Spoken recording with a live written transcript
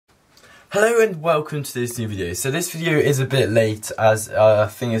Hello and welcome to this new video. So this video is a bit late as I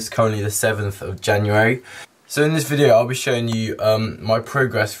think it's currently the 7th of January. So in this video I'll be showing you my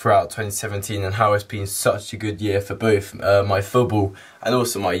progress throughout 2017 and how it's been such a good year for both my football and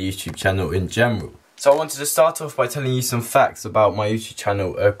also my YouTube channel in general. So I wanted to start off by telling you some facts about my YouTube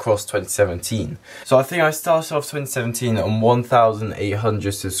channel across 2017. So I think I started off 2017 on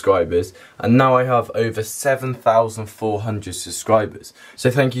 1,800 subscribers and now I have over 7,400 subscribers.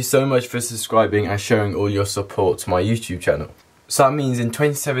 So thank you so much for subscribing and showing all your support to my YouTube channel. So that means in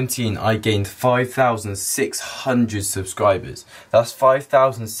 2017 I gained 5,600 subscribers. That's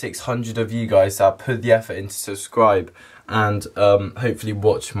 5,600 of you guys that put the effort in to subscribe and hopefully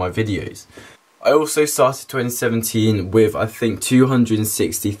watch my videos. I also started 2017 with I think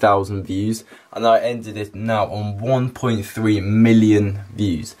 260,000 views and I ended it now on 1.3 million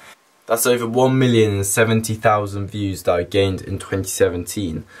views. That's over 1,070,000 views that I gained in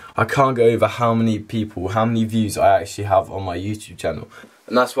 2017. I can't go over how many views I actually have on my YouTube channel.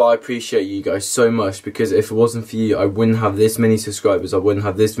 And that's why I appreciate you guys so much, because if it wasn't for you I wouldn't have this many subscribers, I wouldn't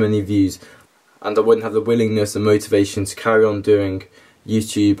have this many views, and I wouldn't have the willingness and motivation to carry on doing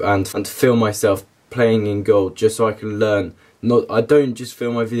YouTube and film myself playing in goal just so I can learn. I don't just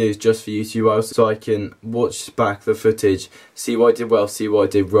film my videos just for YouTube, so I can watch back the footage, see what I did well, see what I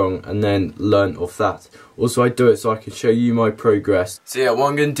did wrong, and then learn off that. Also I do it so I can show you my progress. So yeah, what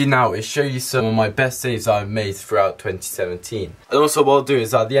I'm going to do now is show you some of my best saves I've made throughout 2017. And also what I'll do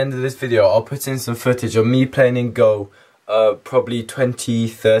is at the end of this video I'll put in some footage of me playing in goal probably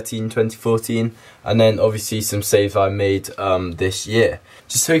 2013, 2014, and then obviously some saves I made this year,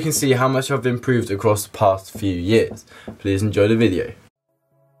 just so you can see how much I've improved across the past few years. Please enjoy the video.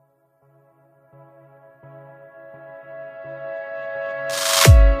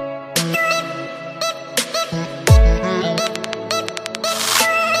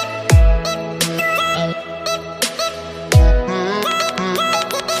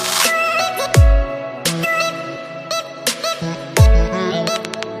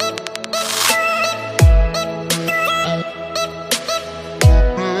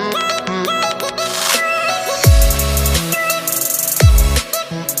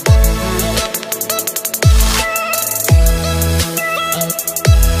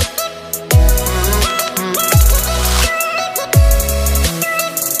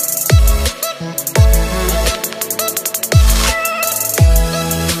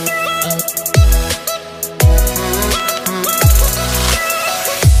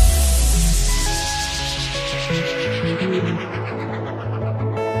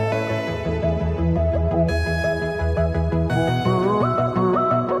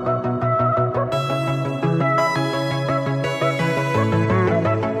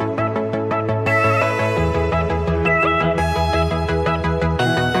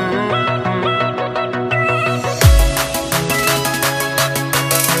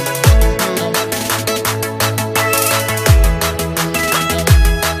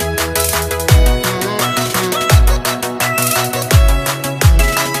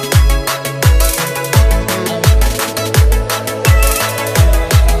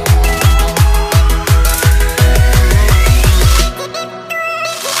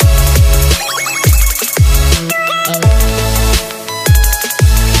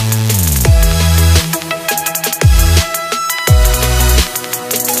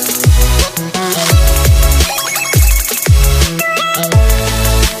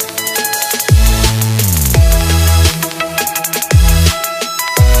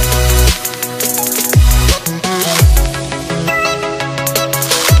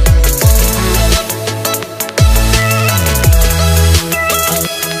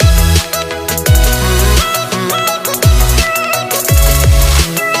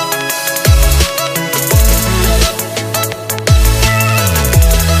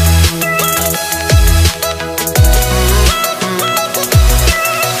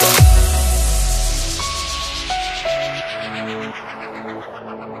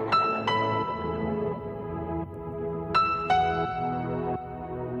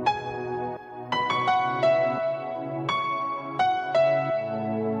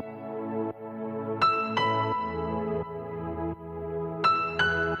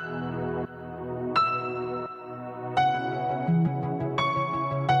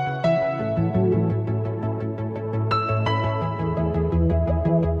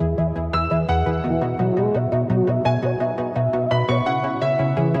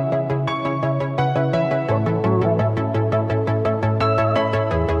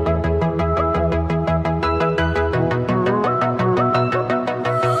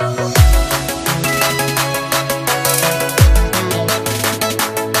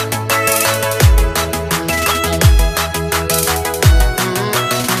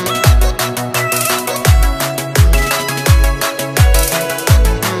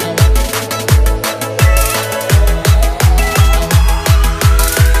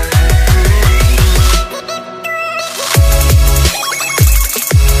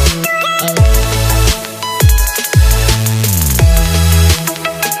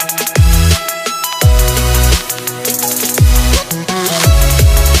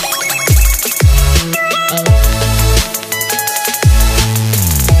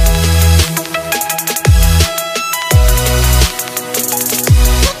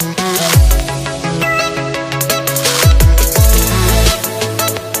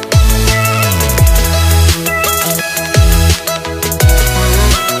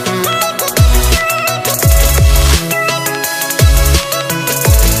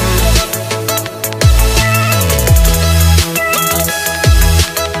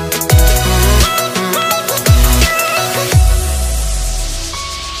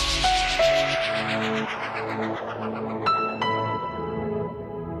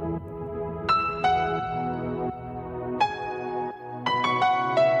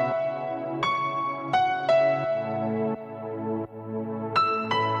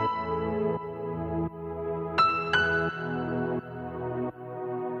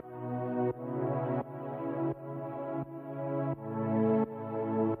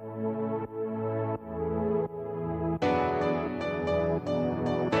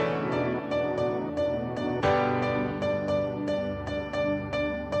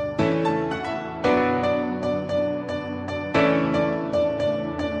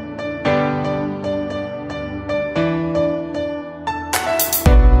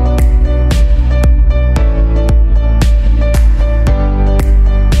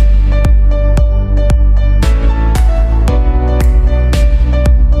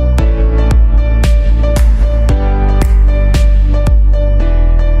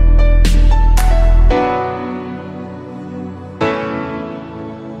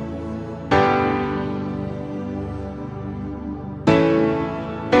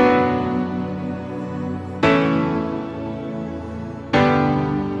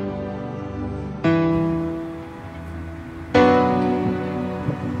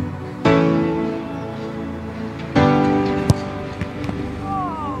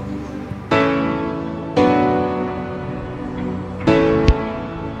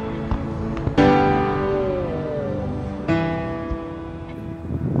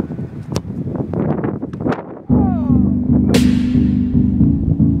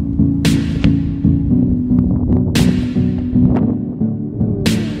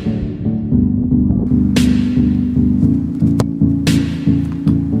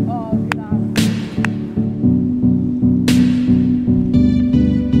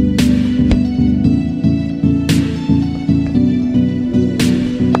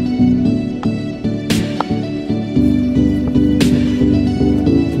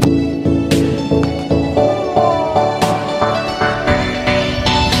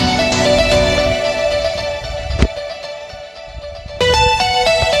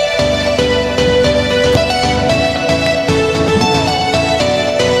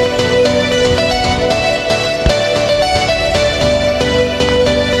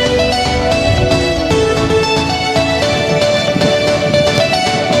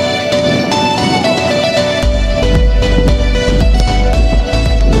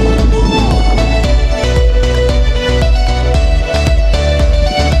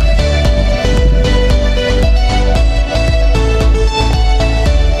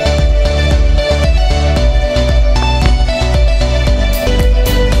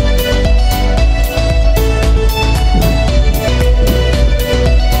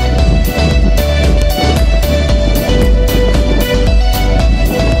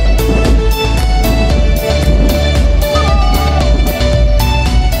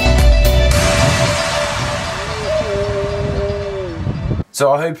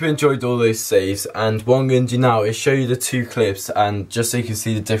 So I hope you enjoyed all those saves, and what I'm going to do now is show you the 2 clips, and just so you can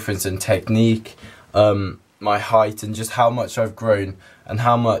see the difference in technique, my height, and just how much I've grown and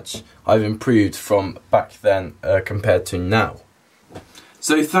how much I've improved from back then compared to now.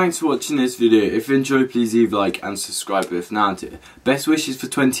 So thanks for watching this video. If you enjoyed, please leave a like and subscribe if not. Best wishes for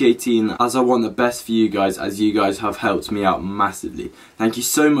 2018, as I want the best for you guys, as you guys have helped me out massively. Thank you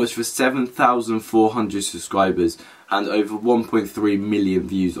so much for 7,400 subscribers and over 1.3 million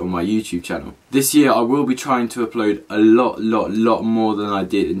views on my YouTube channel. This year I will be trying to upload a lot more than I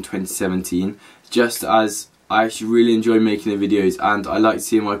did in 2017, just as I actually really enjoy making the videos and I like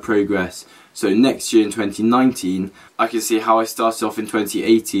seeing my progress. So next year in 2019, I can see how I started off in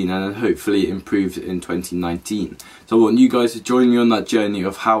 2018 and then hopefully improved in 2019. So I want you guys to join me on that journey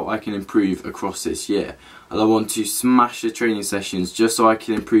of how I can improve across this year. And I want to smash the training sessions just so I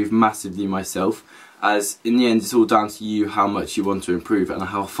can improve massively myself, as in the end it's all down to you how much you want to improve and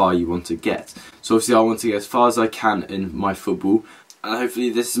how far you want to get. So obviously I want to get as far as I can in my football, and hopefully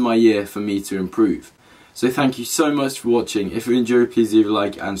this is my year for me to improve. So thank you so much for watching. If you enjoyed, please leave a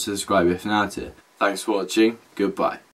like and subscribe if not. Thanks for watching. Goodbye.